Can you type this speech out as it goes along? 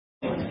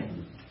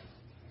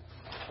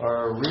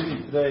Our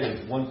reading today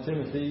is 1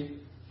 Timothy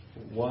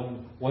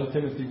 1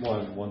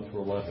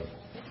 through 11.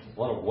 A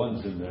lot of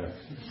ones in there.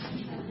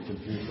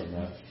 Confused on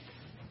that.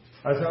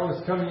 As I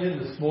was coming in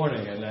this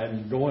morning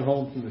and going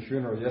home from the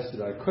funeral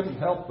yesterday, I couldn't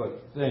help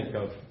but think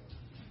of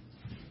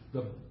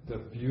the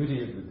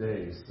beauty of the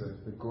days,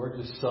 the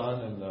gorgeous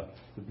sun and the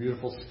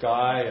beautiful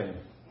sky, and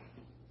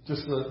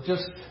just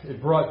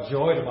it brought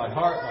joy to my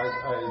heart.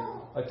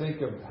 I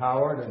think of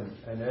Howard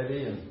and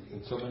Eddie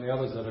and so many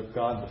others that have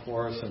gone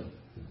before us, and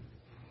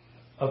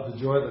of the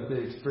joy that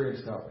they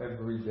experience now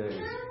every day,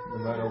 no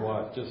matter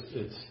what. Just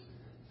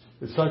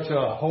it's such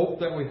a hope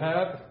that we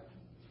have,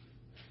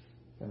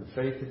 and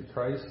faith in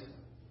Christ.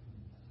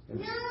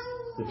 It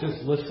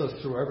just lifts us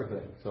through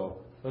everything. So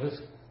let us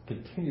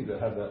continue to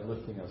have that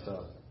lifting us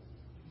up.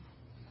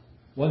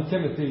 1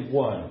 Timothy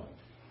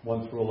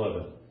 1 through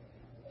 11.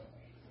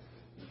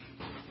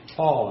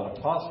 Paul, an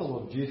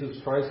apostle of Jesus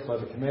Christ by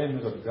the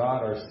commandment of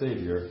God our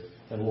Savior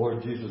and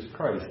Lord Jesus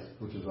Christ,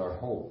 which is our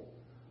hope.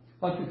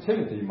 Unto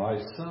Timothy, my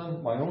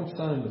own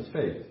son in the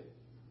faith,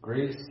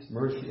 grace,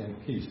 mercy,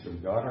 and peace from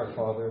God our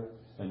Father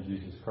and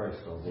Jesus Christ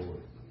our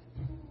Lord.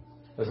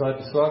 As I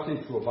besought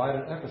thee to abide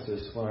in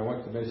Ephesus when I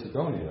went to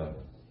Macedonia,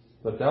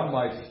 that thou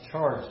mightst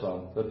charge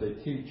some that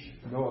they teach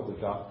no other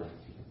doctrine.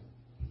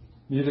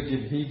 Neither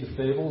give heed to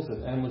fables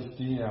and endless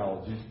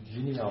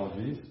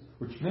genealogies,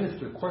 which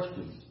minister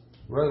questions,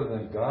 rather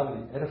than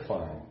godly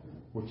edifying,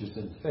 which is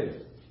in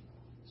faith.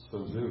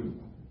 So do.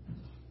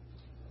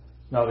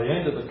 Now the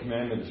end of the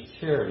commandment is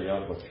charity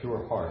out of a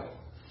pure heart,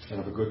 and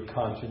of a good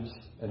conscience,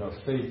 and of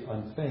faith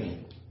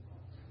unfeigned,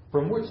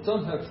 from which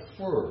some have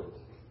swerved,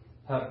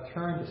 have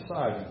turned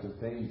aside into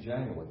vain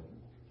jangling,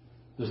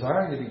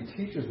 desiring to be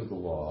teachers of the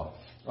law,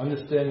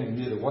 understanding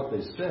neither what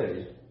they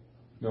say,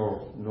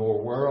 nor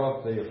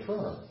whereof they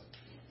affirm.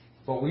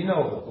 But we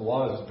know that the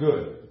law is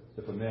good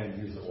if a man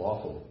use it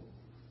lawfully.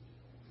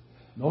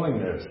 Knowing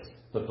this,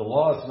 that the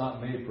law is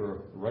not made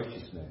for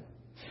righteous men,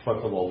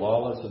 but for the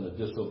lawless and the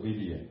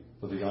disobedient,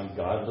 for the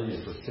ungodly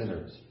and for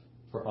sinners,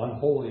 for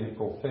unholy and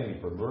profane,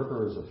 for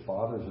murderers of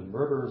fathers and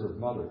murderers of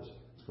mothers,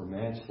 for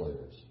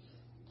manslayers,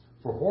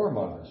 for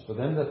whoremongers, for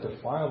them that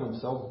defile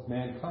themselves with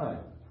mankind,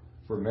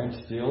 for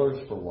men stealers,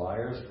 for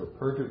liars, for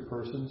perjured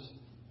persons,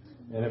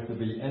 and if there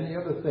be any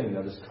other thing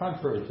that is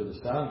contrary to the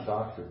sound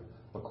doctrine,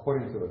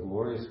 according to the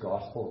glorious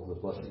gospel of the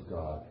blessed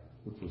God,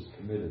 which was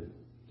committed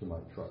to my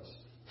trust.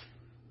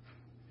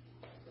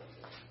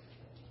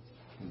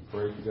 We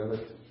pray together.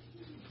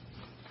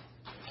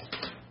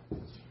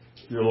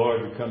 Dear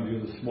Lord, we come to you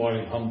this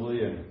morning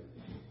humbly and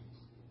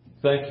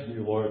thanking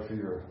you, Lord, for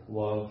your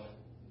love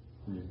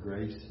and your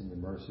grace and your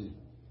mercy.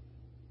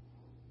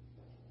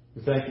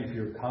 We thank you for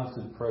your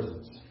constant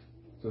presence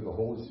through the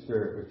Holy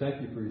Spirit. We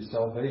thank you for your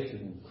salvation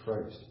in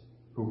Christ,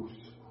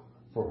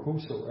 for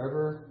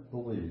whosoever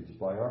believes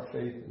by our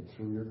faith and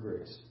through your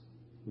grace,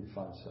 we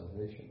find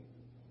salvation.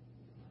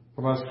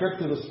 From our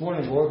scripture this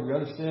morning, Lord, we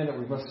understand that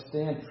we must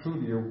stand true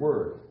to your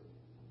word.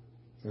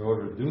 In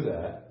order to do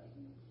that,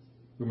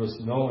 we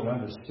must know and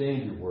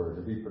understand your word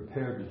and be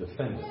prepared to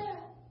defend it,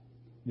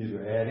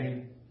 neither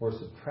adding or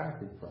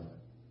subtracting from it.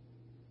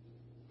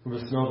 We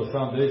must know the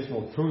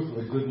foundational truth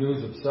of the good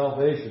news of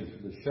salvation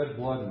through the shed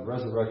blood and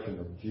resurrection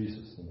of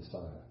Jesus the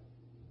Messiah.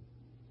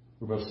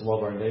 We must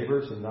love our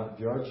neighbors and not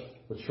judge,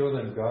 but show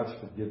them God's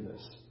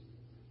forgiveness.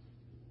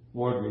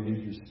 Lord, we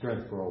need your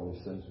strength for all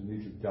these things. We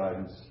need your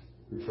guidance.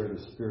 We pray the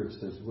Spirit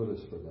stays with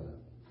us for that.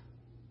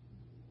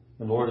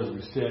 And Lord, as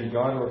we stand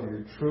guard over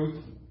your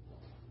truth,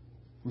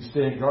 we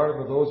stand guard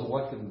over those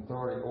elected in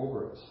authority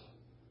over us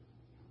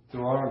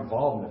through our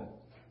involvement.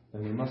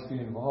 And we must be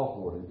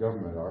involved, Lord, in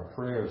government, our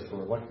prayers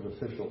for elected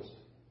officials,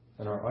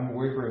 and our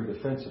unwavering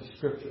defense of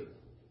Scripture,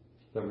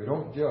 that we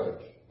don't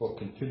judge, but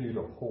continue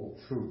to hold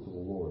true to the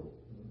Lord.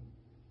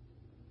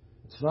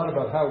 It's not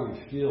about how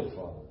we feel,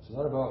 Father. It's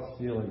not about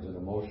feelings and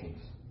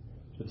emotions.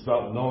 It's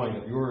about knowing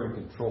that you are in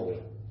control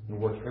and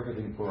work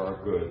everything for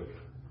our good.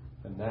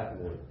 And that,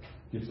 Lord,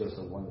 gives us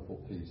a wonderful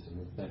peace, and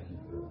we thank you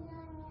for it.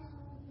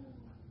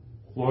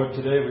 Lord,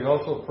 today we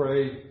also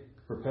pray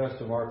for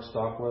Pastor Mark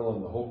Stockwell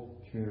and the Hope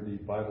Community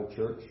Bible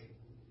Church.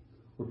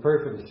 We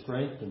pray for the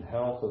strength and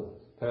health of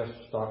Pastor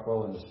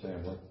Stockwell and his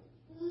family.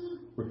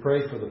 We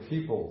pray for the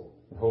people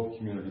in Hope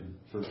Community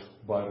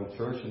Bible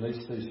Church, and they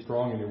stay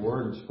strong in your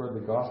word and spread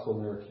the gospel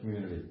in their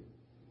community.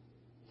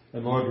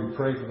 And Lord, we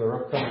pray for their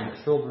upcoming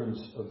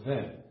children's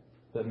event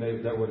that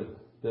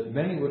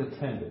many would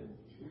attend it,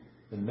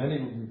 and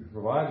many would be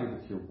provided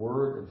with your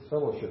word and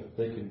fellowship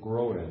they can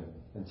grow in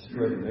and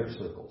spread in their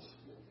circles.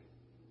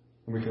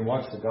 And we can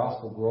watch the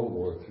gospel grow,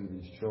 Lord, through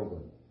these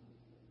children.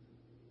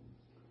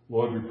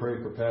 Lord, we pray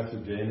for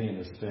Pastor Jamie and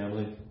his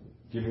family,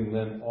 giving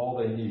them all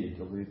they need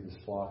to lead this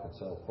flock at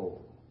South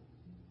Hope.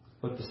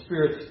 Let the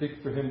Spirit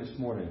speak for him this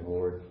morning,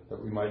 Lord,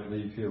 that we might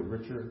leave here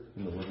richer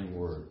in the living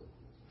word.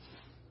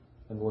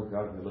 And Lord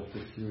God, we lift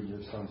this to you in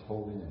your Son's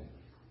holy name.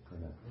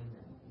 Amen.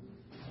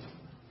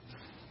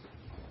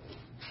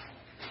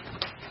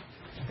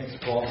 Thanks,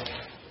 Paul.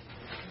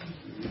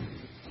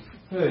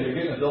 Hey, you're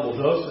getting a double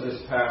dose of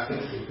this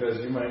passage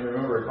because you might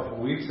remember a couple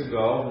weeks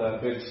ago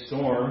that big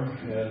storm,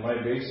 and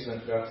my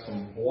basement got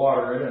some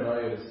water in it, and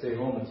I had to stay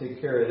home and take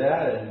care of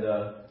that. And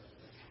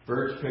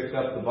Birch picked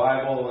up the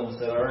Bible and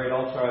said, "All right,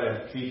 I'll try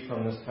to teach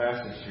from this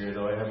passage here,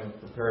 though I haven't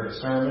prepared a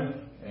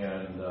sermon."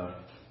 And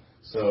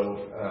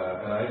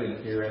and I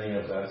didn't hear any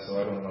of that,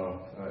 so I don't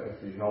know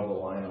if you held the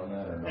line on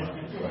that or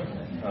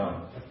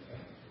not.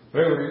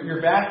 But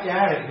you're back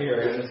at it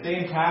here in the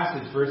same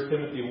passage, 1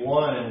 Timothy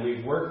 1, and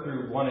we've worked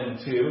through 1 and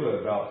 2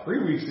 about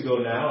 3 weeks ago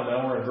now, and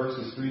now we're in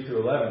verses 3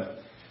 through 11.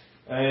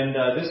 And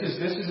this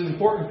is an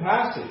important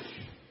passage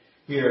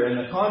here. In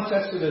the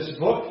context of this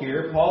book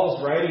here,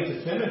 Paul's writing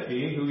to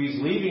Timothy, who he's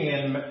leaving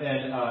in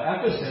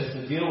Ephesus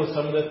to deal with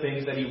some of the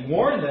things that he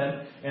warned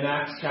them in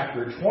Acts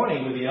chapter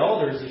 20 with the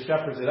elders, the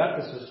shepherds at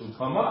Ephesus, would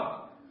come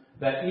up.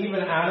 That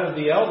even out of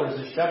the elders,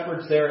 the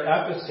shepherds there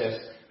at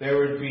Ephesus, there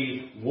would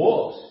be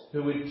wolves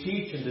who would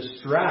teach and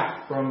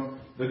distract from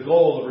the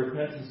goal of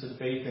repentance and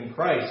faith in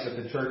Christ that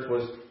the church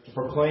was to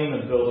proclaim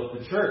and build up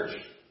the church.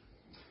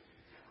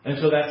 And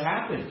so that's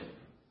happened.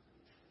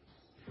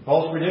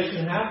 Paul's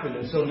prediction happened.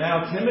 And so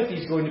now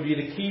Timothy's going to be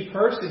the key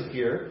person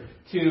here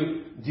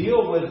to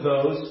deal with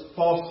those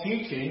false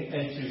teaching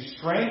and to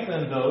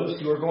strengthen those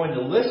who are going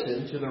to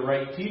listen to the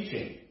right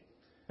teaching.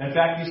 In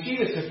fact, you see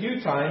this a few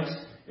times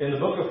in the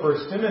book of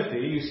 1 Timothy.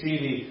 You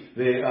see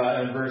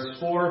in verse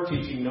 4,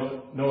 teaching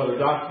no other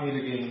doctrine,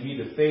 either giving heed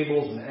to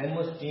fables and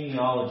endless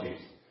genealogies.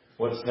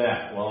 What's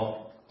that?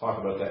 Well, talk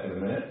about that in a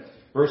minute.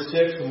 Verse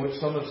 6, in which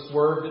some have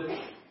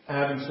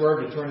having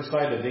swerved to turn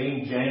aside to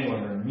vain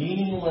jangling or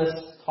meaningless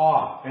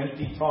talk,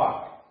 empty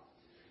talk.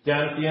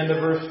 Down at the end of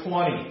verse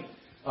 20,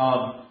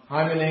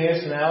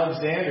 Hymenaeus and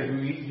Alexander,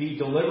 who he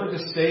delivered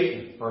to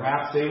Satan.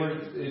 Perhaps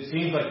it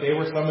seems like they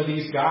were some of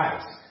these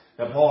guys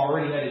that Paul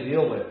already had to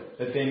deal with,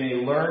 that they may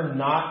learn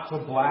not to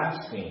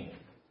blaspheme.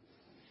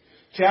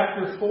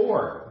 Chapter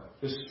 4,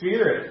 the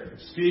Spirit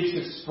speaks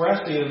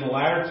expressly in the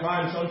latter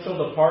times, some shall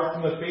depart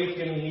from the faith,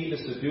 giving heed to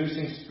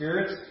seducing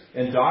spirits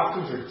and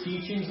doctrines or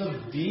teachings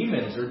of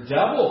demons or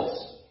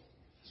devils,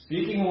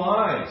 speaking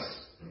lies.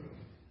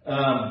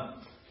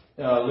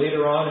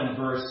 Later on in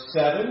verse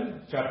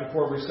 7, chapter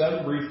 4, verse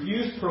 7,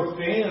 refuse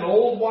profane and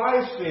old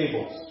wives'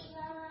 fables,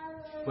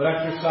 but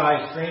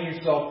train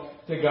yourself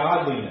to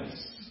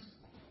godliness.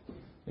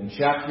 In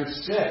chapter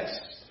 6,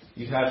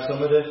 you have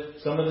some of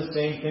the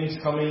same things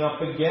coming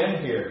up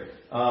again here.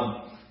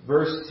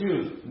 Verse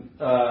 2,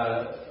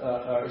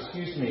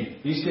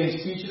 these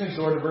things teach and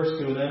exhort in verse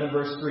 2, and then in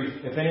verse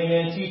 3, if any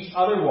man teach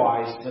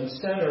otherwise, then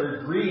send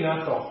or agree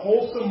not to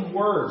wholesome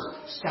words,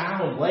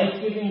 sound,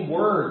 life-giving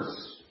words,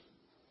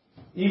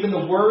 even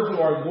the words of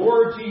our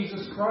Lord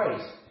Jesus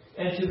Christ,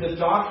 and to the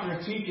doctrine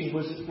of teaching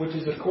which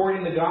is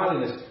according to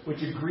godliness,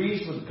 which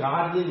agrees with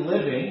godly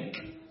living.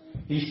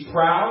 He's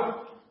proud,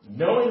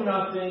 knowing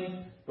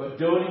nothing, but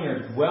doting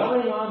or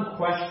dwelling on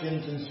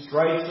questions and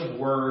strifes of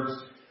words,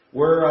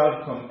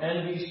 whereof come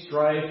envy,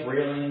 strife,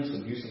 railings,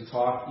 abuse of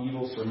talk,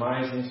 evil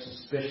surmisings,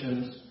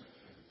 suspicions,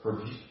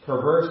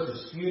 perverse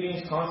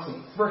disputings,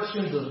 constant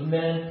frictions of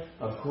men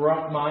of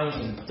corrupt minds,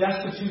 and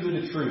destitute of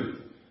the truth,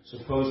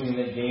 supposing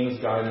that gain is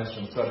godliness,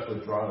 from such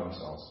withdraw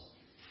themselves.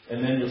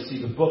 And then you'll see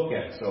the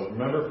bookend. So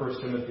remember 1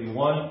 Timothy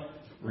 1,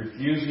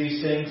 refuse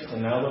these things,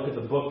 and now look at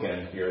the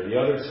bookend here. The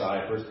other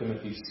side, 1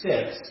 Timothy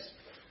 6,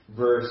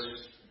 verse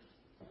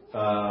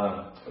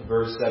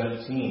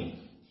 17.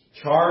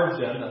 Charge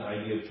them, that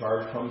idea of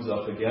charge comes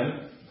up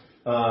again.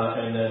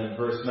 And then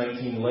verse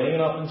 19,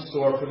 laying up in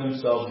store for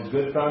themselves a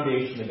good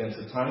foundation against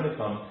the time to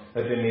come,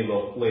 that they may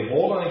lay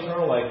hold on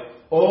eternal life.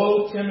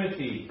 O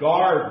Timothy,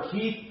 guard,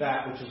 keep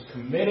that which is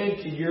committed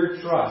to your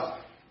trust.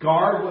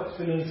 Guard what's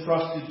been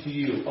entrusted to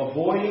you,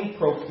 avoiding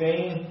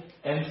profane,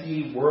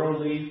 empty,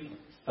 worldly,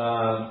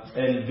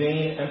 and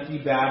vain, empty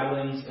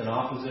babblings and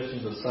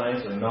oppositions of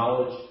science or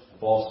knowledge,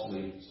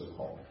 falsely so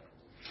called.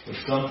 With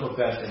some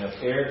professing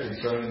have erred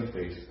concerning the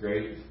faith.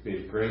 Grace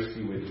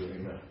be with you.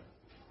 Amen.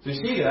 So you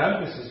see the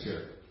emphasis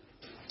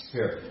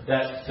here.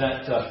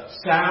 That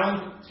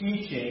sound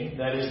teaching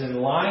that is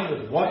in line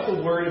with what the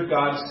Word of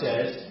God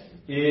says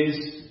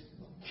is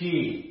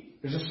key.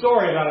 There's a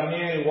story about a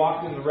man who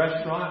walked in the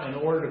restaurant and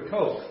ordered a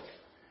Coke.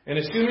 And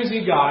as soon as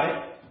he got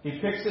it, he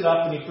picks it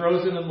up and he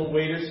throws it in the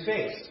waiter's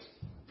face.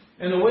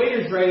 And the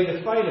waiter's ready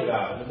to fight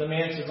about it. But the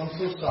man says, I'm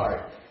so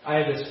sorry. I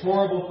have this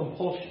horrible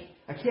compulsion.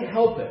 I can't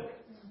help it.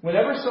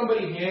 Whenever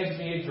somebody hands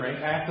me a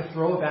drink, I have to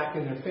throw it back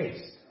in their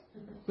face.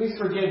 Please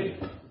forgive me.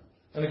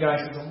 And the guy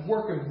says, I'm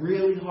working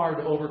really hard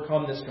to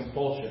overcome this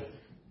compulsion.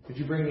 Could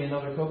you bring me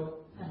another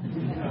Coke?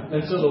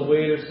 And so the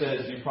waiter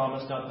says, you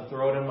promise not to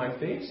throw it in my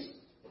face?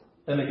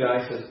 And the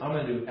guy says, I'm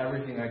going to do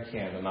everything I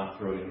can to not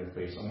throw it in your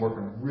face. I'm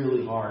working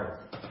really hard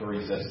to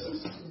resist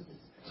this.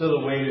 So the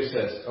waiter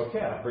says,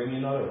 okay, I'll bring you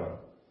another one.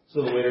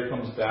 So the waiter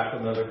comes back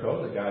with another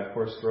Coke. The guy, of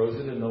course, throws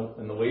it in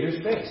the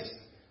waiter's face.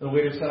 And the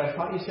waiter said, I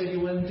thought you said you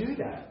wouldn't do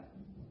that.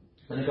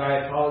 And the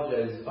guy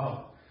apologized.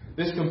 Oh,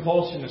 this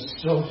compulsion is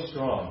so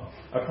strong.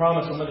 I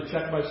promise I'm going to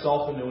check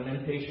myself into an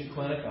inpatient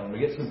clinic. I'm going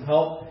to get some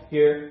help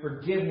here.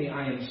 Forgive me.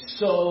 I am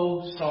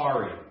so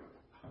sorry.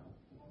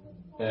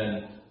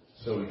 And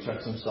so he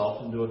checks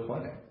himself into a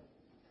clinic.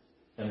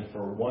 And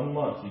for 1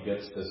 month, he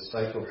gets this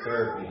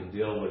psychotherapy to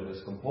deal with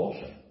his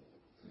compulsion.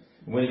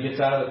 And when he gets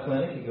out of the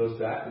clinic, he goes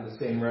back to the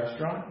same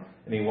restaurant,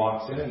 and he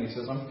walks in and he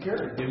says, "I'm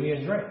cured. Give me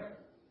a drink."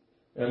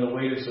 And the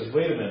waiter says,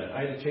 "Wait a minute.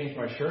 I had to change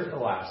my shirt the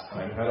last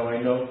time. How do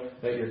I know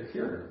that you're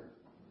cured?"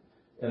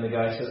 And the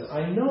guy says,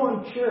 "I know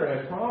I'm cured.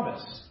 I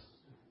promise."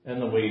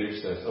 And the waiter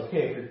says,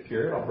 "Okay, if you're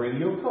cured, I'll bring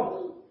you a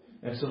Coke."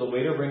 And so the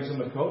waiter brings him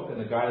a Coke, and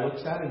the guy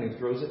looks at it and he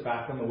throws it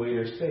back on the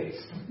waiter's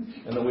face.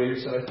 And the waiter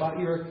said, "I thought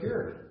you were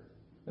cured."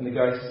 And the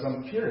guy says,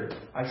 "I'm cured.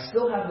 I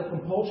still have the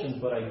compulsion,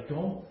 but I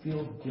don't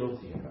feel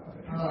guilty about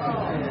it."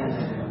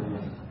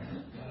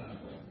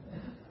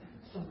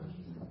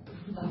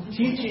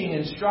 Teaching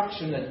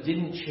instruction that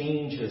didn't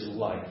change his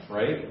life,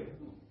 right?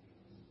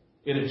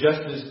 It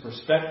adjusted his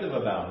perspective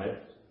about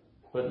it,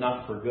 but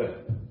not for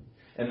good.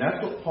 And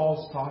that's what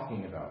Paul's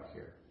talking about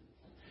here.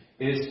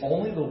 It is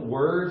only the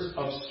words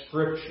of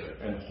Scripture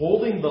and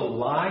holding the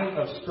line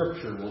of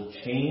Scripture will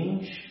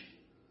change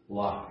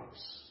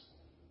lives.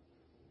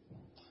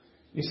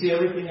 You see,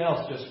 everything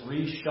else just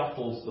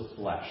reshuffles the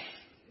flesh.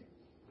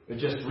 It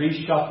just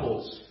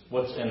reshuffles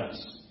what's in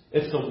us.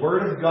 It's the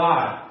Word of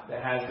God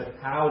that has the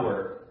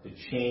power to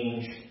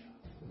change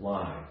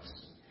lives.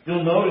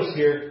 You'll notice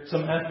here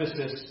some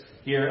emphasis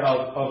here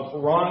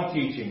of wrong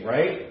teaching,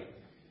 right?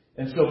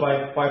 And so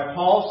by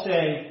Paul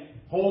saying,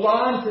 hold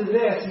on to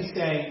this, he's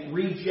saying,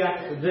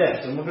 reject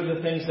this. And what are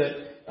the things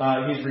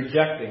that he's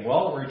rejecting?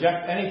 Well,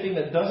 reject anything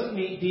that doesn't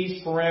meet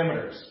these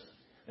parameters.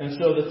 And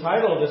so the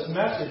title of this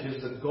message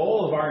is The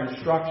Goal of Our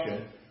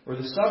Instruction, or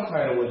the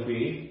subtitle would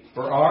be,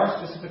 for our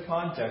specific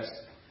context,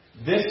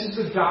 this is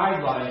a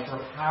guideline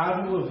for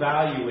how to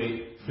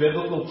evaluate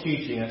biblical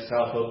teaching at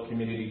South Oak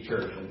Community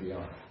Church and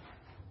beyond.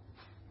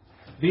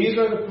 These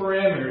are the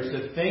parameters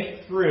to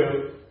think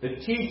through the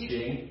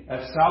teaching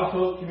at South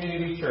Oak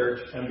Community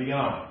Church and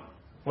beyond.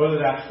 Whether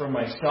that's from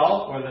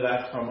myself, whether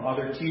that's from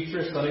other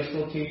teachers, Sunday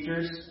school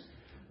teachers,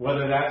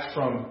 whether that's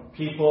from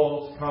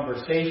people's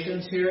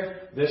conversations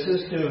here, this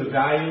is to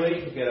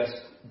evaluate, to get us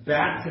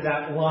back to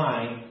that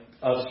line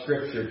of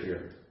Scripture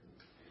here.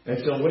 And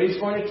so what he's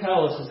going to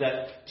tell us is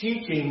that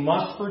teaching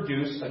must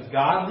produce a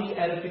godly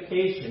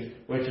edification,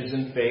 which is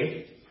in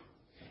faith.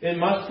 It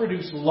must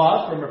produce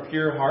love from a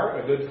pure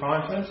heart, a good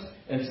conscience,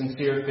 and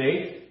sincere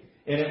faith.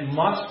 And it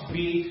must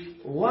be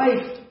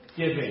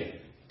life-giving.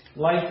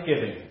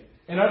 Life-giving.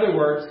 In other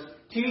words,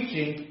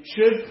 teaching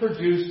should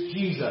produce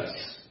Jesus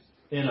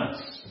in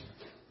us.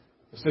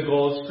 It's the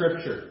goal of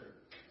Scripture,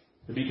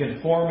 to be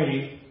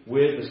conformity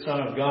with the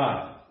Son of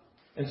God.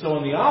 And so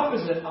on the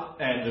opposite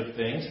end of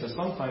things, because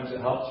sometimes it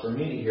helps for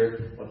me to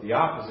hear what the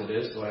opposite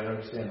is so I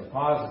understand the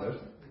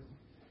positive,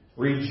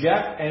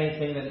 reject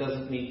anything that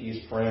doesn't meet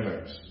these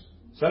parameters,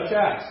 such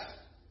as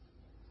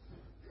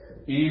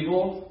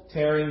evil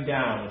tearing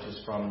down, which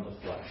is from the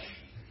flesh,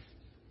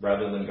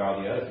 rather than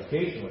godly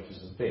edification, which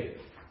is in faith.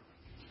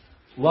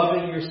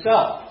 Loving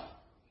yourself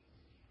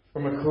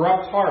from a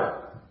corrupt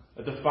heart,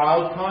 a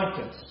defiled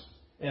conscience,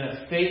 and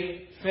a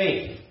fake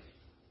faith,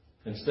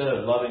 instead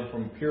of loving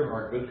from a pure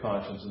heart, good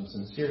conscience, and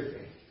sincere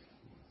faith.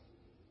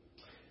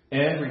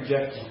 And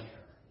reject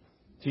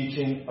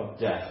teaching of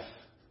death.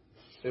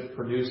 It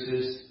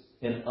produces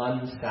an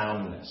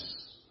unsoundness,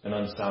 a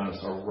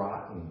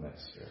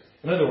rottenness here.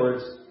 In other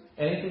words,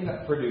 anything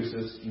that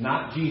produces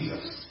not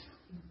Jesus,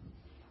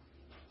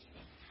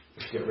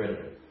 let's get rid of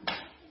it.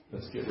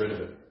 Let's get rid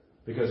of it.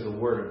 Because the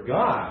Word of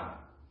God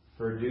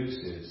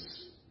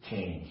produces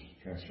change,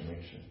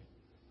 transformation.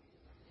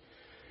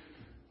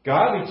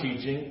 Godly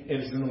teaching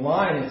is in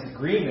line, it's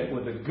agreement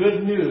with the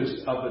good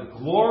news of the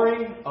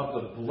glory of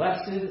the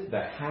blessed,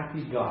 the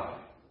happy God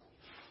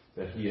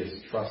that He has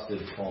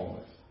trusted Paul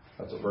with.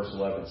 That's what verse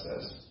 11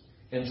 says.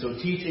 And so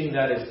teaching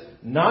that is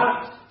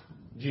not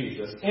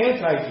Jesus,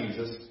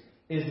 anti-Jesus,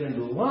 is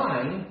in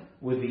line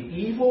with the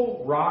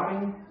evil,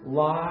 rotting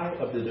lie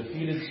of the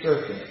defeated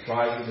serpent that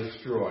tries to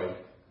destroy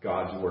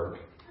God's work.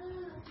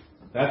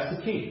 That's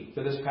the key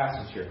to this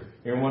passage here.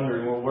 You're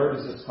wondering, well, where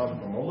does this come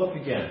from? Well, look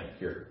again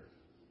here.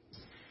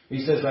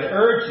 He says, I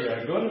urge you,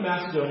 I go to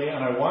Macedonia,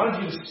 and I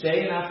wanted you to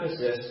stay in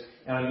Ephesus,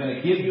 and I'm going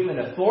to give you an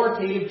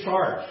authoritative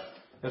charge.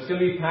 That's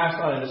going to be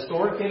passed on. An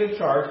authoritative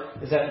charge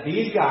is that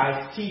these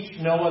guys teach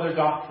no other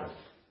doctrine.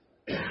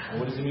 And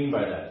what does he mean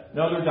by that?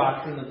 No other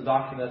doctrine than the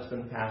doctrine that's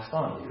been passed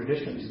on, the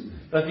traditions.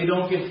 That they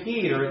don't give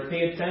heed or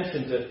pay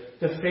attention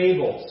to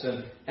fables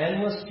and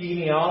endless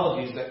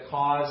genealogies that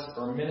cause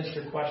or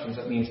minister questions.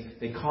 That means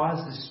they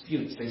cause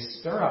disputes. They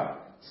stir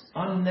up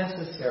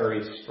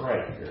unnecessary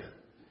strife here.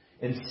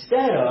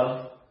 Instead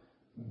of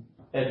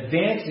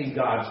advancing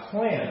God's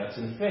plan that's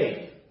in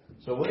faith.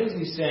 So what is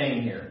he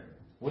saying here?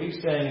 What he's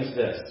saying is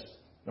this.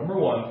 Number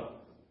one,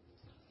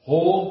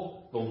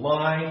 hold the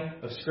line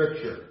of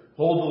Scripture.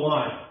 Hold the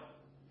line.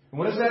 And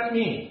what does that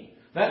mean?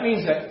 That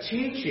means that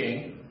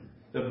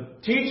the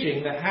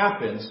teaching that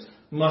happens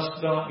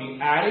must not be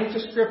adding to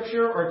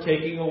Scripture or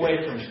taking away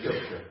from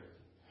Scripture.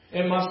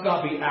 It must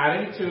not be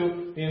adding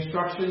to the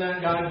instruction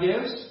that God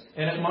gives,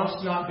 and it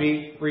must not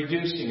be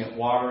reducing it,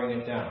 watering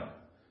it down.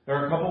 There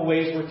are a couple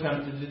ways we're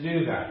tempted to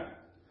do that.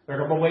 There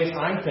are a couple ways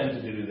I'm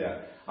tempted to do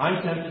that.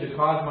 I'm tempted to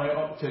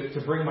cause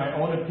to bring my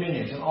own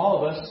opinions. And all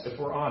of us, if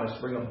we're honest,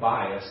 bring a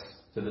bias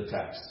to the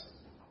text.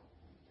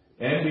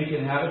 And we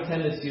can have a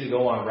tendency to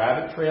go on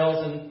rabbit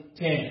trails and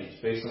tangents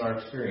based on our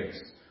experience.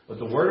 But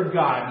the Word of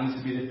God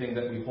needs to be the thing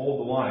that we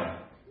hold the line.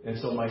 And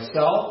so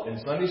myself and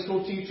Sunday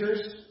school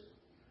teachers,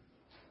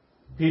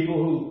 people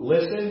who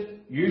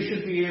listen, you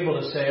should be able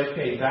to say,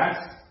 okay,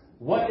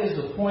 what is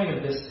the point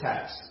of this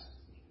text?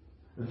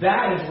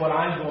 That is what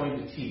I'm going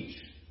to teach.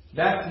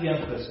 That's the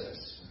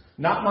emphasis.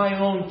 Not my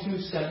own 2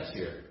 cents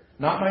here.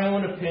 Not my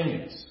own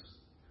opinions.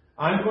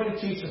 I'm going to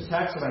teach a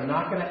text and I'm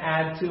not going to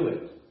add to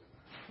it.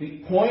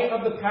 The point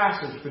of the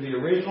passage for the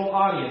original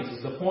audience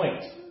is the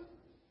point.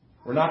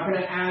 We're not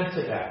going to add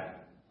to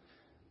that.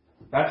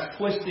 That's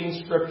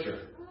twisting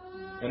Scripture.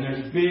 And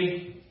there's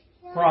big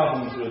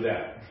problems with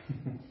that.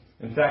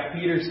 In fact,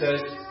 Peter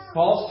says,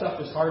 Paul's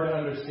stuff is hard to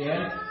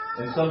understand.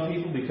 And some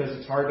people, because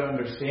it's hard to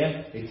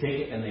understand, they take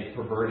it and they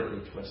pervert it,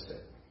 they twist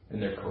it.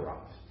 And they're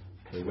corrupt.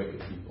 They're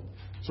wicked people.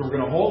 So we're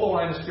going to hold the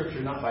line of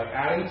Scripture not by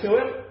adding to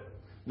it,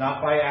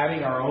 not by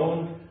adding our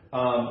own,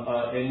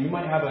 and you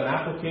might have an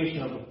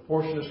application of a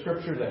portion of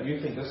Scripture that you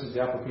think this is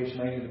the application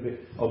I need to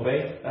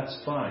obey.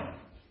 That's fine.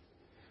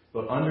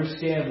 But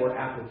understand where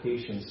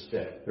applications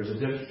fit. There's a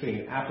difference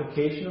between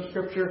application of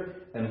Scripture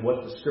and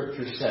what the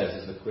Scripture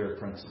says is a clear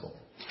principle.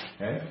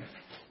 Okay?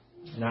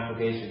 An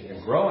application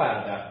can grow out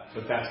of that,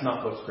 but that's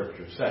not what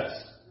Scripture says.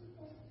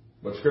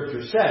 What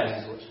Scripture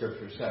says is what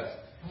Scripture says.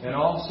 And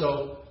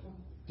also,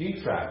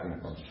 detracting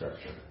from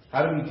Scripture.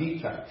 How do we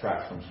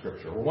detract from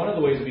Scripture? Well, one of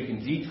the ways we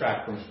can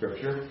detract from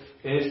Scripture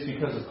is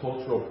because of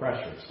cultural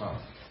pressures.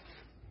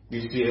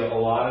 You see a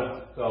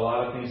lot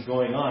of things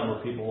going on where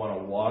people want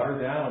to water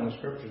down the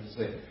Scriptures and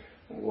say,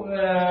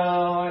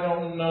 well, I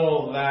don't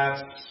know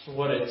that's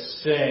what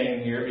it's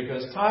saying here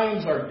because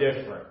times are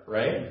different,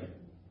 right?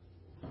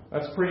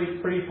 That's a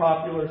pretty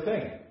popular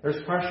thing.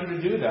 There's pressure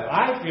to do that.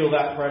 I feel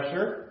that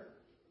pressure.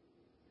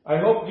 I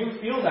hope you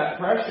feel that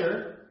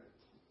pressure.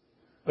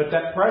 But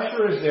that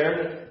pressure is there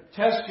to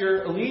test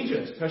your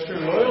allegiance, test your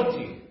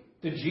loyalty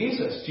to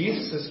Jesus.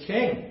 Jesus is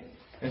King.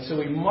 And so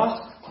we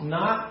must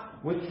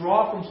not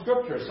withdraw from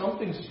Scripture. If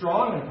something's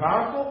strong and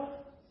powerful,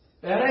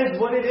 that is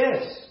what it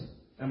is.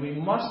 And we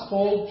must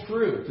hold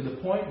true to the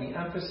point, the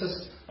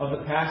emphasis of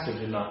the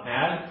passage, and not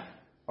add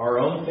our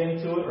own thing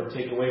to it or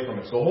take away from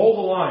it. So hold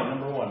the line,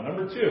 number one.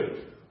 Number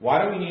two,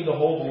 why do we need to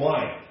hold the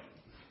line?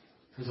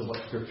 Because of what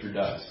Scripture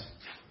does.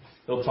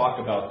 He'll talk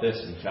about this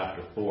in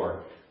chapter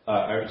 4.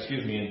 In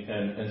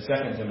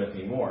 2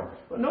 Timothy more.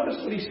 But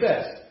notice what he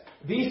says.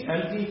 These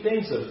empty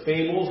things of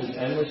fables and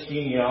endless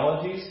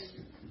genealogies,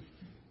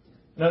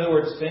 in other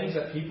words, things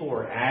that people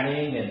were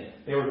adding, and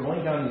they were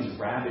going down these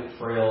rabbit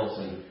trails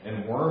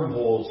and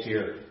wormholes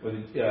here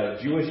with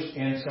Jewish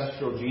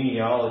ancestral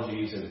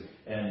genealogies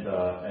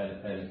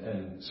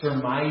and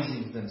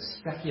surmisings and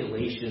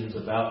speculations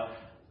about,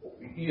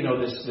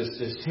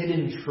 this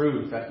hidden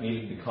truth that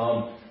needed to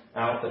come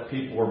out that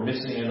people were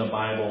missing in the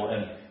Bible.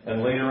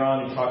 And later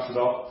on, he talks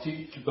about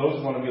those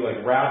who want to be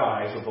like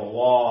rabbis of the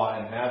law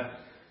and have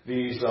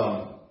these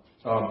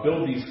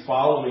build these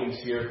followings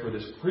here for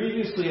this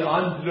previously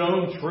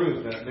unknown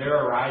truth that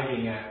they're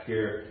arriving at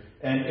here,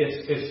 and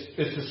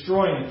it's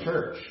destroying the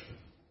church.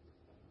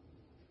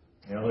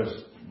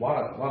 There's a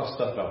lot of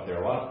stuff out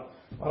there, a lot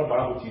of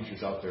Bible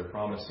teachers out there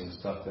promising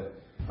stuff that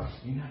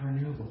you never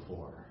knew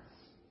before.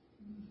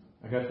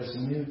 I got this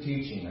new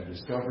teaching I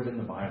discovered in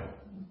the Bible.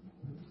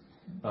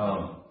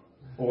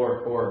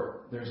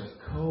 Or there's a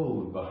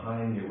code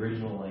behind the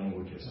original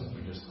languages. If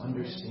we just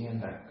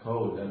understand that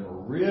code, then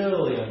we'll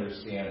really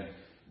understand,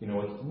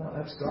 no,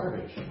 that's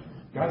garbage.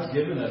 God's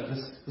given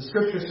us, the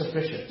Scripture is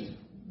sufficient.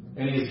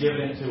 And He has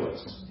given it to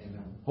us.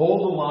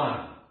 Hold the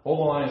line. Hold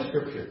the line of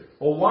Scripture.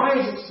 Well, why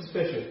is it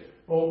sufficient?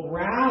 Well,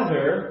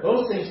 rather,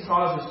 those things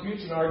cause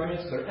disputes and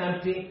arguments. They're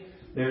empty.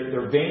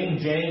 They're vain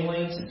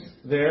janglings.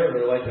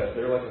 They're like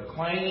a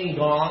clanging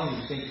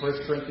gong. You think 1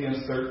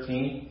 Corinthians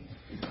 13.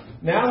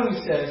 Now he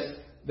says,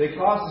 they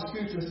cause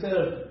disputes instead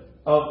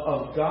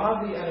of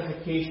godly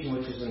edification,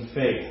 which is in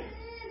faith.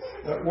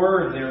 That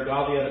word there,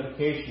 godly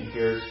edification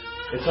here,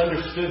 it's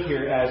understood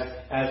here as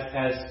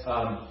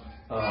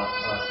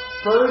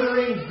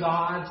furthering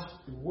God's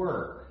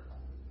work.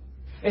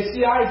 It's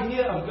the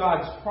idea of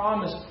God's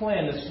promised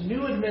plan, this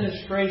new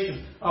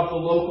administration of the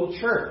local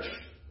church.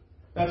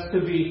 That's to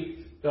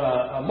be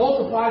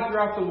multiplied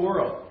throughout the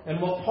world.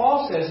 And what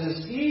Paul says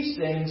is these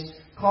things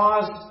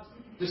cause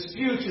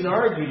disputes and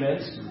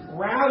arguments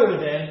rather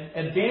than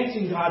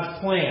advancing God's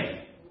plan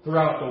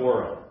throughout the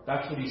world.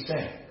 That's what he's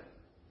saying,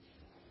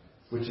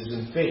 which is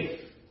in faith.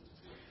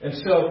 And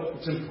so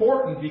it's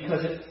important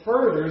because it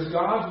furthers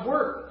God's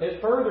work.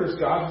 It furthers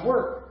God's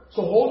work.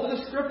 So hold to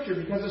the Scripture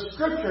because the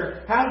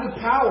Scripture has the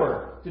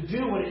power to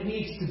do what it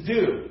needs to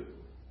do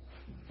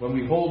when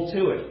we hold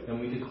to it and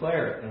we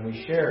declare it and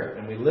we share it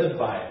and we live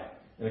by it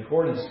in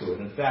accordance to it.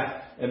 In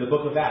fact, in the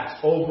book of Acts,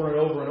 over and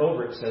over and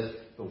over, it says,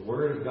 the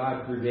Word of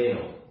God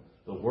prevailed.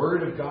 The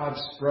Word of God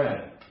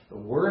spread. The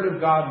Word of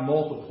God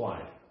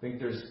multiplied. I think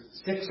there's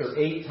 6 or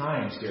 8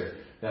 times here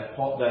that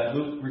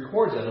Luke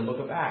records that in the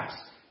book of Acts.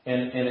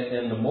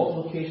 And the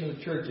multiplication of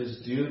the church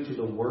is due to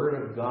the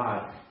Word of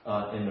God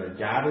in their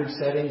gathered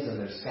settings and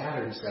their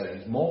scattered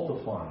settings.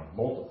 Multiplying.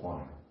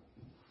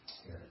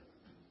 Here.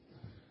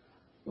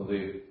 Well,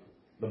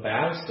 the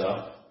bad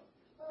stuff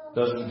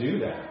doesn't do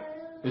that.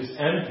 It's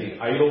empty.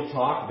 Idle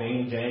talk,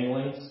 vain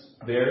janglings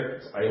there.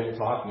 It's idle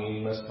talk,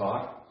 meaningless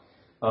talk.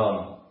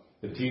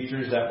 The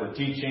teachers that were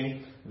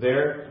teaching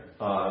there,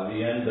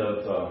 the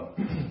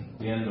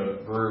end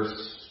of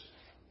verse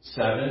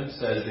 7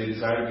 says they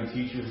desire to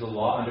be teachers of the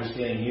law,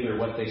 understanding neither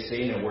what they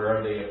say nor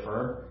whereof they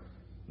affirm.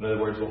 In other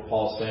words, what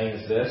Paul's saying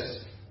is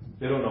this: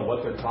 they don't know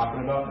what they're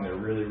talking about, and they're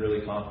really,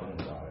 really confident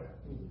about it.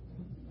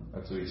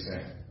 That's what he's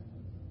saying.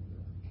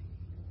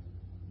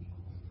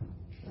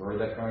 Ever heard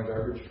that kind of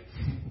garbage?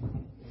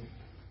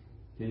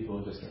 People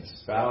are just going to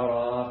spout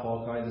off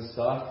all kinds of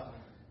stuff,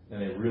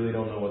 and they really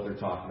don't know what they're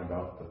talking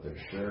about, but they're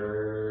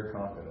sure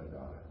confident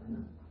about it.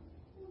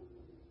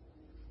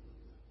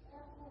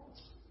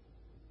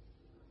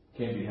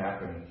 Can't be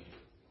happening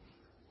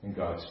in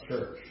God's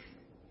church.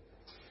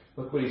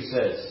 Look what he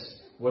says.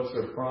 What's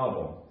their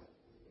problem?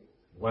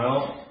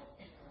 Well,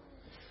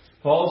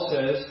 Paul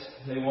says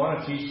they want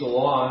to teach the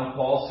law, and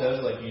Paul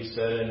says, like he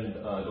said in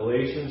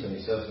Galatians, and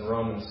he says in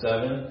Romans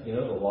 7, the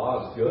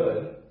law is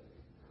good,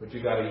 but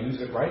you've got to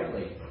use it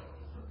rightly.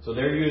 So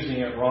they're using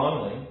it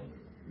wrongly.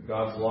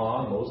 God's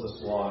law, Moses'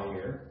 law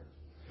here.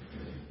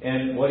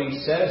 And what he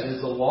says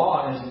is the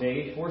law is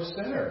made for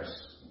sinners.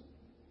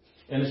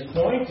 And his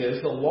point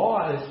is the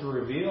law is to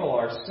reveal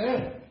our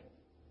sin.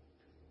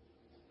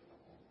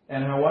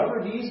 And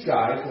however these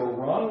guys were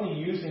wrongly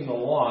using the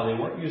law, they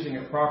weren't using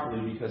it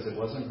properly because it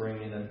wasn't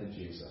bringing them to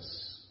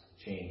Jesus.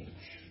 Change.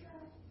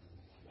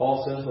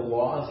 Paul says the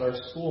law is our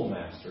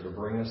schoolmaster to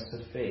bring us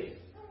to faith.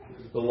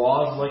 The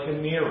law is like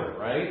a mirror,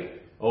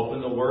 right?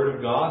 Open the Word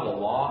of God, the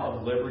law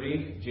of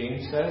liberty,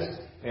 James says,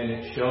 and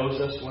it shows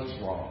us what's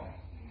wrong.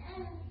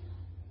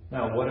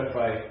 Now, what if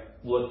I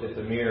looked at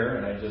the mirror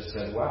and I just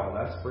said, wow,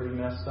 that's pretty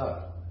messed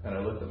up. And I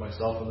looked at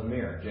myself in the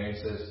mirror. James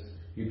says,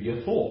 you'd be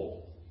a fool.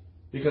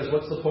 Because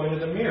what's the point of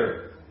the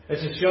mirror?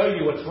 It's to show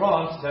you what's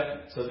wrong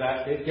so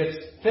that it gets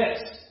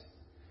fixed.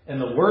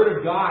 And the Word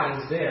of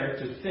God is there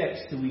to fix,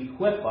 to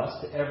equip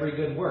us to every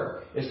good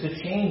work. It's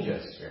to change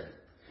us here.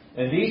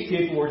 And these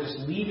people were just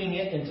leaving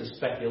it into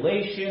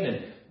speculation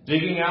and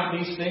digging out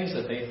these things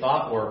that they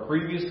thought were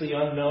previously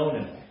unknown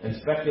and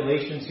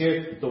speculations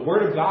here. The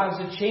Word of God is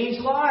to change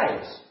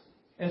lives.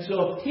 And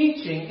so if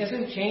teaching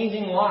isn't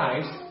changing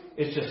lives,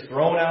 it's just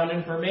throwing out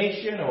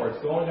information, or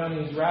it's going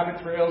down these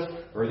rabbit trails,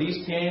 or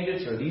these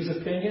tangents, or these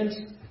opinions,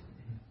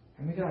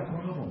 and we got a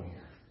problem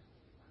here.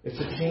 It's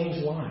to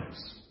change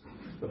lives.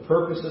 The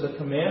purpose of the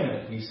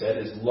commandment, he said,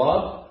 is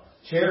love,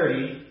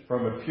 charity,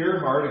 from a pure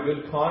heart, a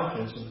good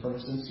conscience, and from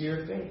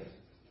sincere faith.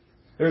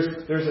 There's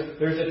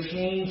a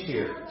change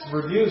here. To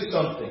produce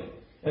something.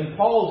 And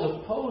Paul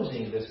is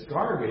opposing this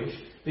garbage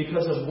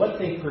because of what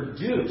they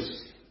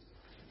produce,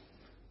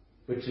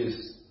 which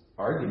is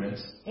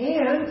arguments,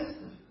 and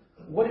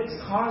what it's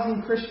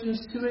causing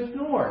Christians to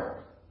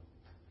ignore.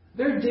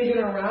 They're digging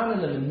around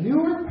in the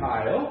manure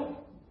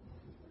pile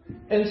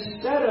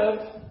instead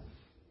of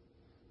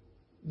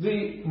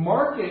the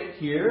market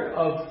here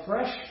of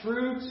fresh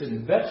fruits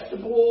and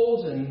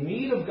vegetables and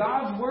meat of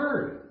God's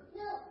Word.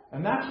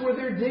 And that's where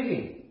they're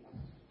digging.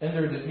 And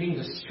they're being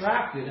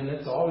distracted, and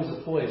it's always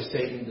a ploy of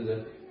Satan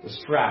to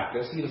distract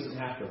us. He doesn't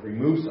have to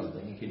remove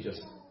something. He can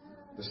just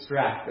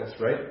distract us,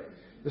 right?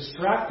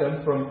 Distract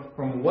them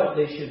from what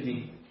they should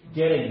be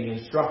getting, the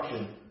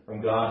instruction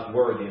from God's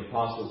Word, the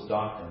Apostles'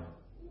 doctrine.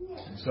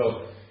 And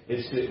so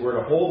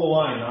we're to hold the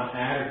line, not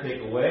add or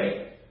take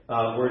away.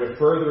 We're to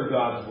further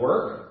God's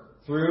work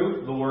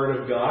through the Word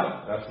of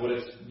God. That's what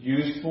it's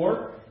used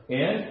for.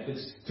 And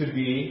it's to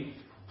be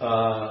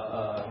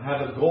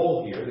have a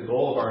goal here, the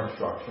goal of our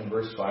instruction.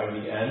 Verse 5,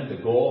 the end,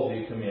 the goal of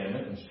the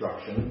commandment,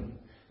 instruction,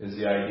 is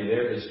the idea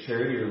there, is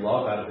charity or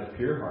love out of a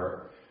pure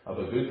heart, of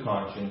a good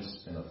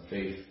conscience, and of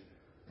faith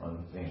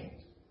unfeigned.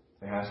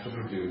 It has to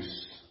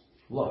produce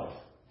love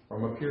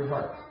from a pure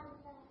heart.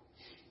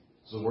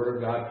 Is the Word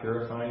of God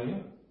purifying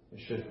you? It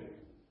should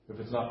be. If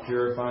it's not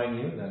purifying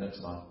you, then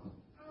it's not.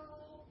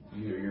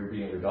 Either you're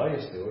being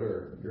rebellious to it,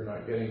 or you're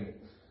not getting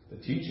the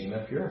teaching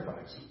that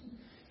purifies.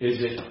 Does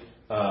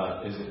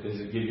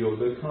it give you a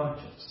good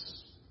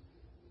conscience?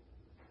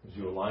 As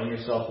you align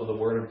yourself with the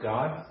Word of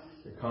God,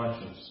 your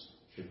conscience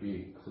should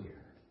be clear.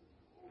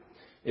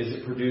 Is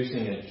it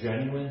producing a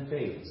genuine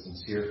faith, a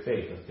sincere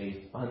faith, a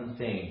faith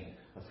unfeigned,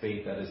 a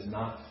faith that is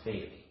not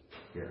fake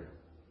here?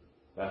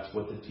 That's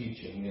what the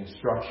teaching, the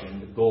instruction,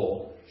 the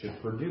goal should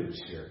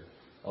produce here.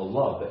 A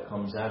love that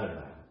comes out of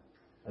that.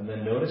 And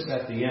then notice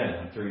at the end,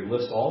 after he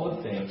lists all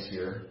the things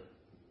here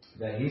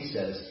that he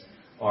says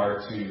are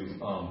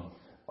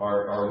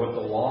what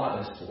the law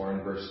is for,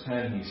 in verse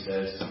 10 he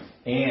says,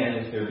 and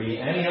if there be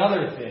any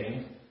other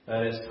thing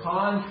that is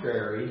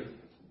contrary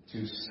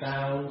to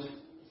sound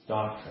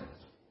doctrine.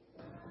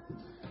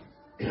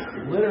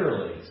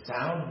 Literally,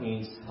 sound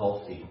means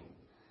healthy.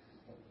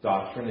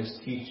 Doctrine is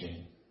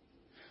teaching.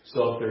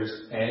 So if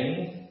there's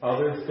any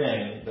other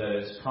thing that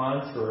is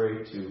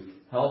contrary to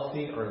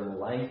healthy or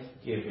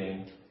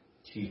life-giving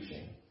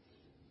teaching,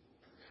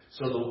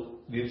 so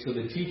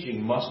the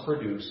teaching must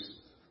produce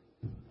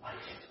life.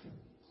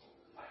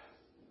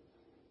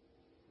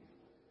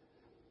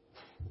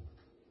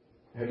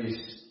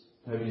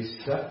 Have you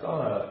stepped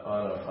on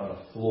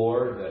a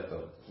floor that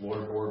the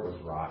floorboard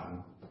was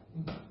rotten?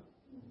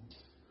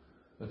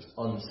 That's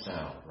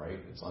unsound, right?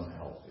 It's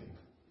unhealthy.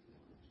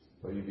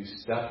 But if you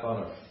step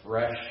on a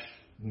fresh,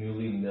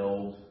 newly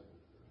milled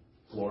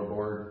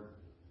floorboard,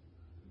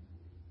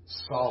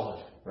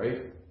 solid,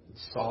 right?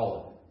 It's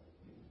solid.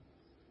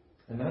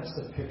 And that's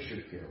the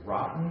picture here.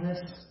 Rottenness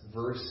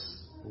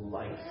versus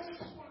life.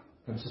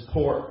 And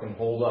support and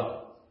hold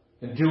up.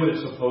 And do what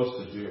it's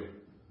supposed to do.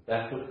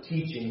 That's what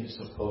teaching is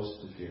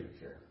supposed to do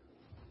here.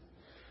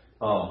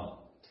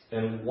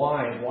 And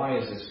why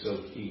is this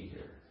so key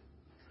here?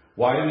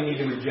 Why do we need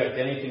to reject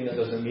anything that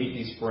doesn't meet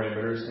these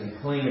parameters and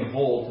cling and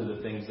hold to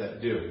the things that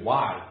do?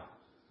 Why?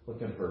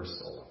 Look in verse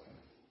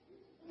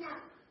 11.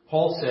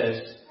 Paul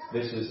says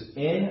this is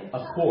in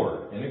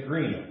accord, in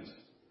agreement,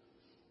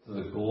 to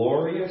the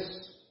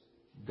glorious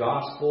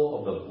gospel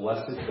of the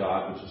blessed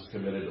God which is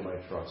committed to my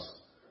trust.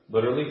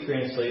 Literally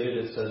translated,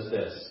 it says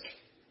this: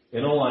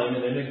 in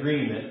alignment, in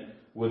agreement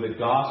with the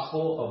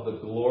gospel of the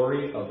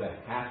glory of the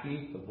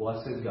happy, the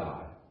blessed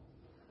God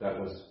that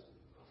was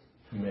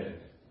committed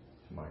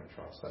to my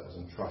trust, that was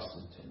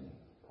entrusted to me,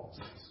 Paul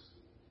says.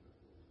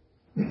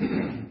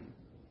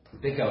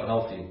 Think how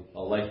healthy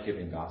a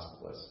life-giving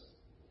gospel is.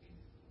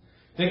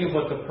 Think of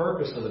what the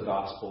purpose of the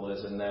gospel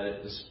is, in that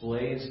it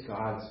displays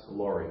God's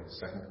glory,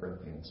 2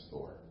 Corinthians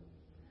 4.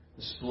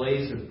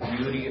 Displays the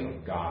beauty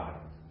of God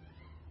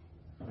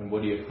and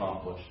what He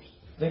accomplished.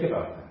 Think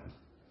about that.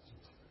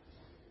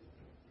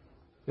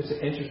 It's an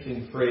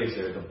interesting phrase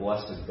there, the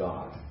blessed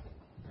God.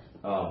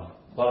 A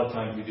lot of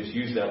times we just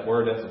use that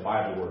word as a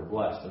Bible word,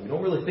 blessed, and we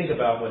don't really think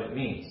about what it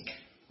means.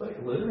 But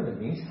it literally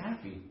means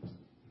happy.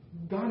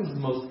 God is the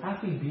most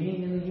happy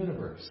being in the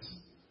universe.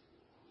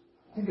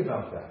 Think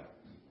about that.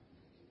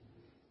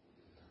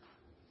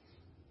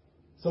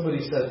 Somebody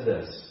said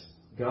this: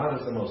 God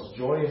is the most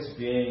joyous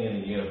being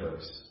in the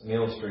universe. And he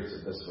illustrates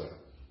it this way.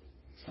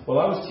 While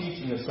I was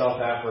teaching in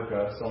South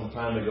Africa some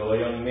time ago, a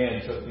young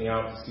man took me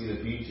out to see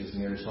the beaches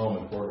near his home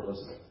in Port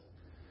Elizabeth.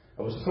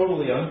 I was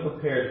totally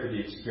unprepared for the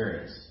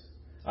experience.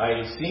 I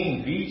had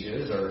seen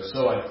beaches, or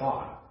so I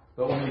thought.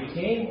 But when we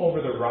came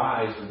over the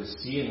rise where the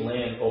sea and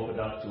land opened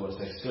up to us,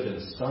 I stood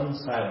in stunned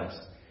silence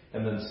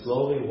and then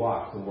slowly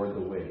walked toward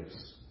the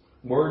waves.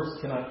 Words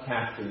cannot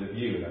capture the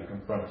view that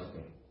confronted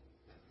me.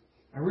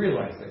 I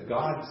realized that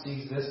God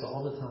sees this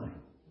all the time.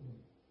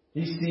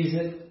 He sees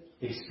it,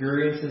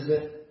 experiences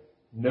it,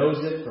 knows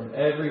it from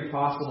every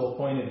possible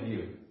point of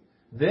view.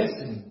 This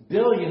and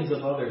billions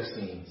of other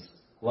scenes,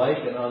 like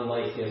and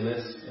unlike in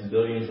this and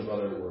billions of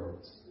other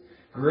worlds.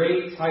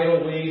 Great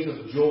tidal waves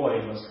of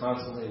joy must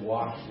constantly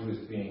wash through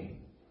his being.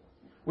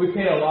 We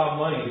pay a lot of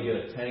money to get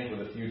a tank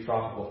with a few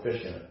tropical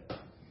fish in it,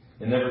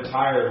 and never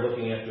tire of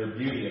looking at their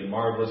beauty and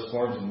marvelous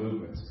forms and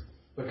movements.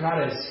 But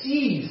God has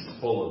seas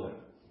full of them,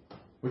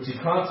 which he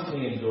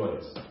constantly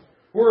enjoys.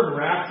 We're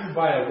enraptured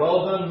by a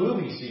well-done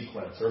movie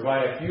sequence, or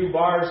by a few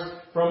bars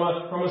from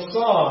a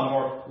song,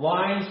 or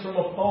lines from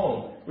a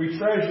poem. We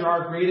treasure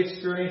our great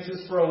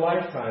experiences for a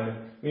lifetime, and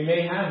we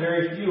may have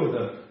very few of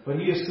them, but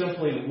he is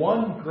simply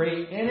one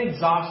great,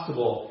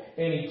 inexhaustible,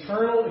 and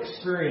eternal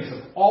experience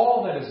of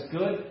all that is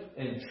good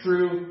and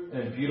true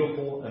and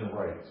beautiful and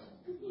right.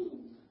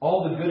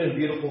 All the good and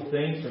beautiful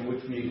things from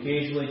which we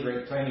occasionally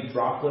drink tiny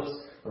droplets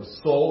of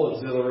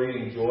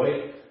soul-exhilarating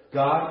joy,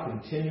 God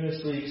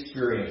continuously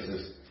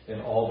experiences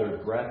in all their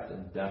breadth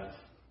and depth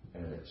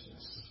and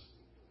richness.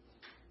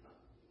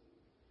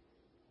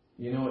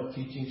 You know what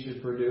teaching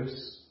should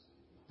produce?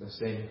 The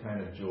same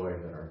kind of joy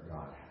that our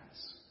God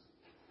has.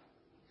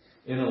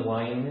 In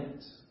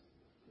alignment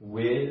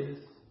with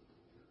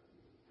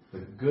the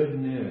good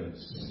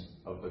news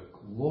of the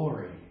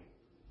glory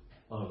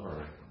of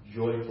our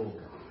joyful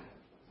God.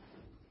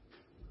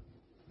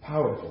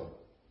 Powerful.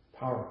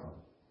 Powerful.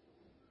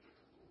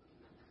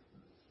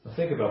 Now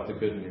think about the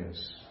good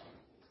news.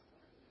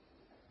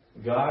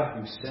 God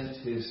who sent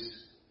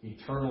his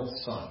eternal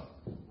Son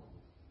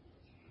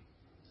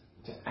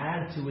to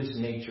add to his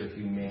nature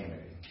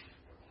humanity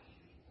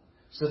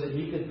so that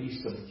he could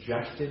be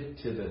subjected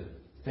to the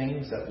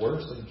things that we're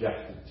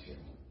subjected to.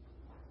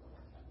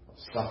 Of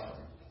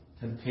suffering,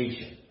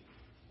 temptation,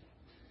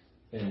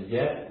 and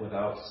yet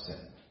without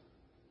sin.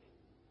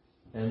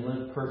 And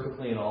live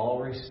perfectly in all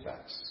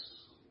respects.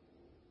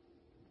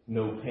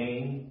 No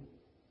pain,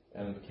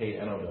 and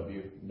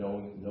K-N-O-W,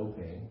 no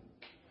pain.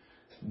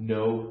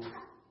 No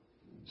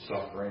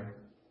suffering,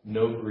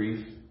 no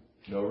grief,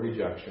 no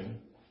rejection.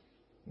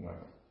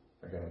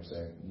 Again, I'm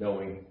saying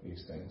knowing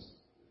these things.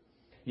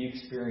 He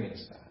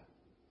experienced that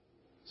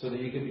so that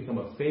he could become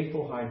a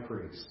faithful high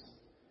priest,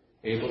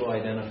 able to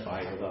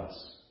identify with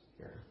us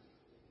here.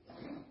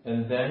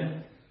 And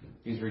then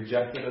He's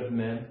rejected of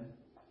men.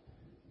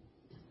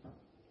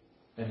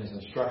 And his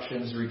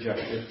instructions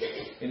rejected.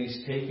 And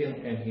he's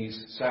taken and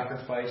he's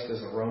sacrificed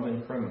as a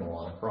Roman criminal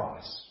on a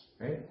cross.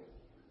 Right?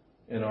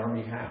 In our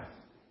behalf.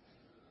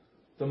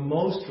 The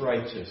most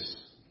righteous,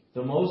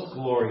 the most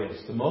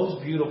glorious, the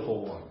most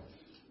beautiful one,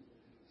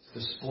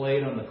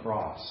 displayed on the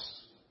cross,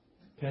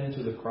 pinned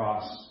to the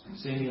cross,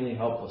 seemingly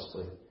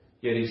helplessly.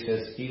 Yet he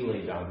says he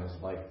laid down his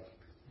life.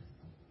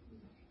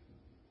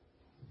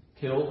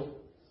 Killed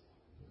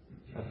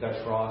at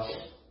that cross,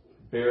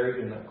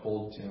 buried in that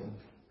cold tomb,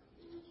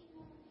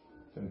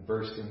 and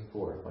bursting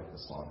forth, like the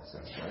song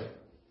says, right?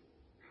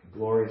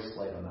 Glorious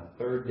light on that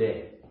third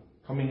day,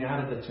 coming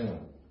out of the tomb.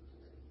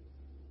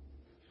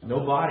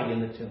 No body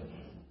in the tomb.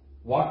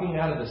 Walking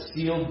out of the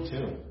sealed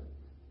tomb.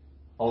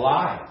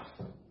 Alive.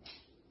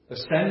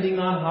 Ascending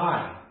on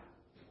high.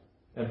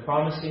 And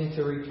promising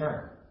to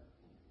return.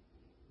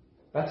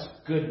 That's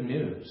good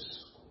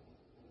news.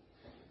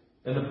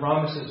 And the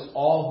promise is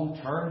all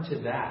who turn to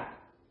that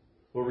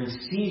will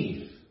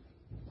receive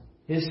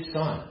His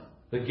Son,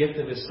 the gift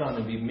of His Son,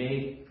 and be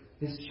made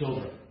His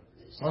children.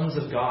 Sons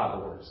of God,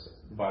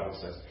 the Bible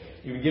says.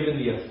 You've been given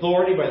the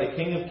authority by the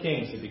King of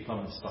Kings to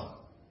become His Son.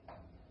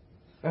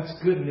 That's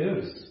good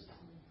news.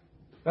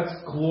 That's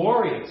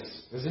glorious,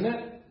 isn't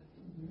it?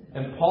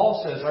 And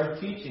Paul says our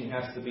teaching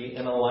has to be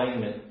in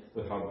alignment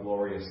with how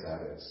glorious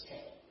that is.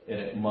 And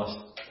it must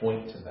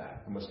point to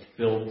that. It must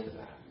build to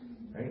that.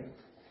 Right?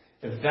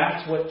 If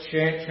that's what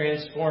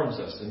transforms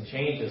us and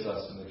changes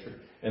us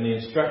in the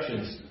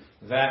instructions,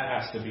 that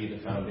has to be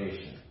the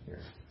foundation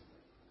here.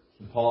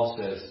 And Paul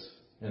says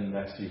in the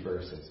next few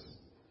verses,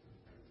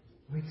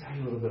 let me tell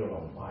you a little bit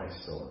about my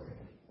story.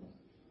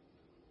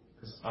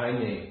 Because I'm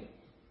a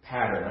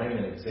pattern. I'm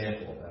an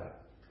example of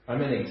that.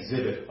 I'm an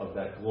exhibit of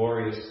that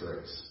glorious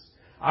grace.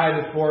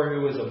 I, before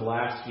who was a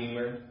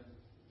blasphemer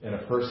and a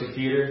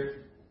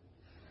persecutor,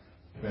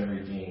 have been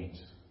redeemed.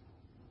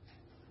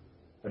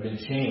 I've been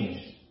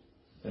changed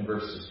in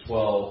verses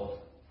 12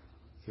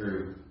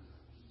 through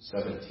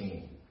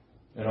 17.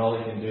 And all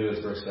he can do is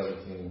verse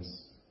 17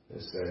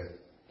 is say,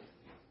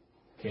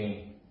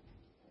 King,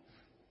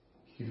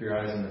 keep your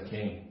eyes on the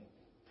King.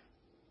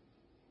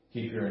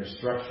 Keep your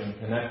instruction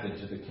connected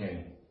to the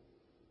King.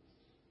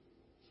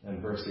 And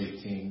verse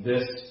 18,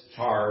 this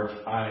charge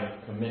I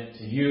commit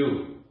to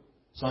you,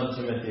 son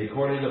Timothy,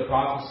 according to the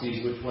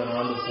prophecies which went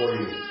on before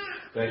you,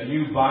 that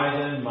you by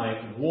them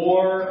might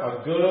war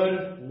a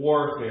good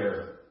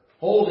warfare,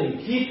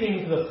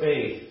 keeping the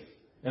faith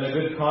and a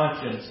good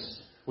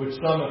conscience, which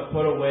some have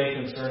put away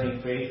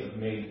concerning faith have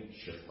made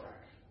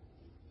shipwreck.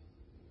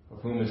 Of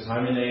whom is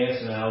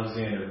Hymenaeus and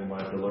Alexander, whom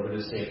I have delivered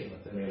as Satan,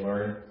 that they may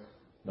learn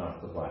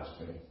not the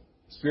blasphemy.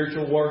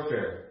 Spiritual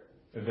warfare.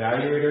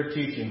 Evaluate our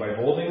teaching by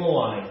holding the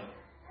line.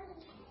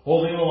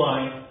 Holding the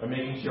line by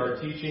making sure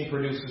our teaching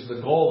produces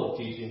the goal of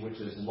teaching, which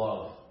is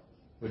love.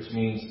 Which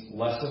means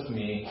less of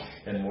me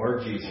and more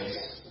of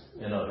Jesus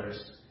and others.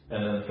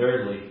 And then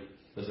thirdly,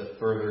 does it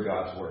further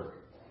God's work?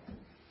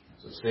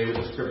 So stay what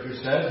the Scripture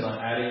says, not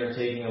adding or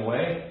taking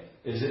away.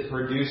 Is it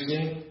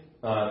producing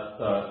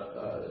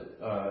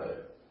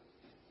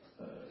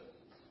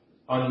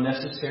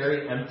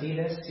unnecessary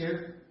emptiness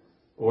here?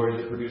 Or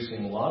is it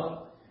producing love?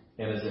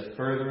 And is it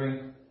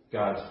furthering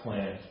God's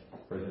plan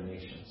for the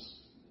nations?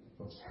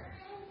 Let's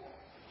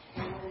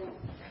pray.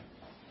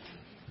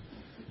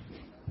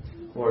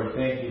 Lord,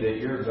 thank you that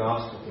your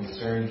gospel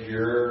concerns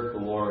your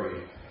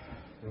glory.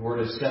 And we're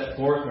to set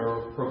forth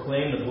or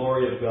proclaim the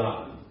glory of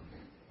God.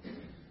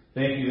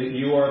 Thank you that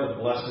you are the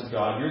blessed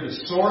God. You're the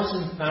source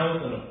and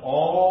fountain of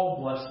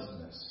all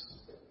blessedness.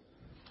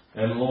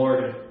 And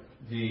Lord,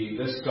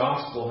 this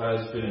gospel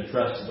has been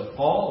entrusted to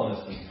Paul and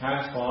has been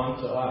passed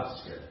on to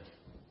us here.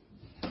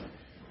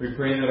 We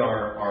pray that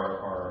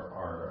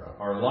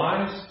our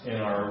lives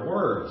and our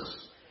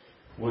words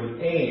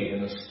would aid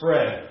in the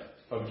spread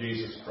of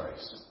Jesus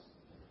Christ.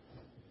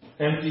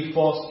 Empty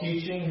false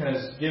teaching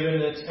has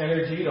given its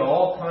energy to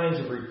all kinds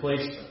of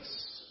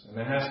replacements. And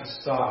that has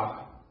to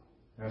stop.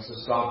 It has to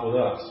stop with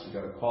us. We've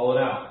got to call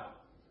it out.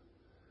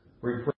 We pray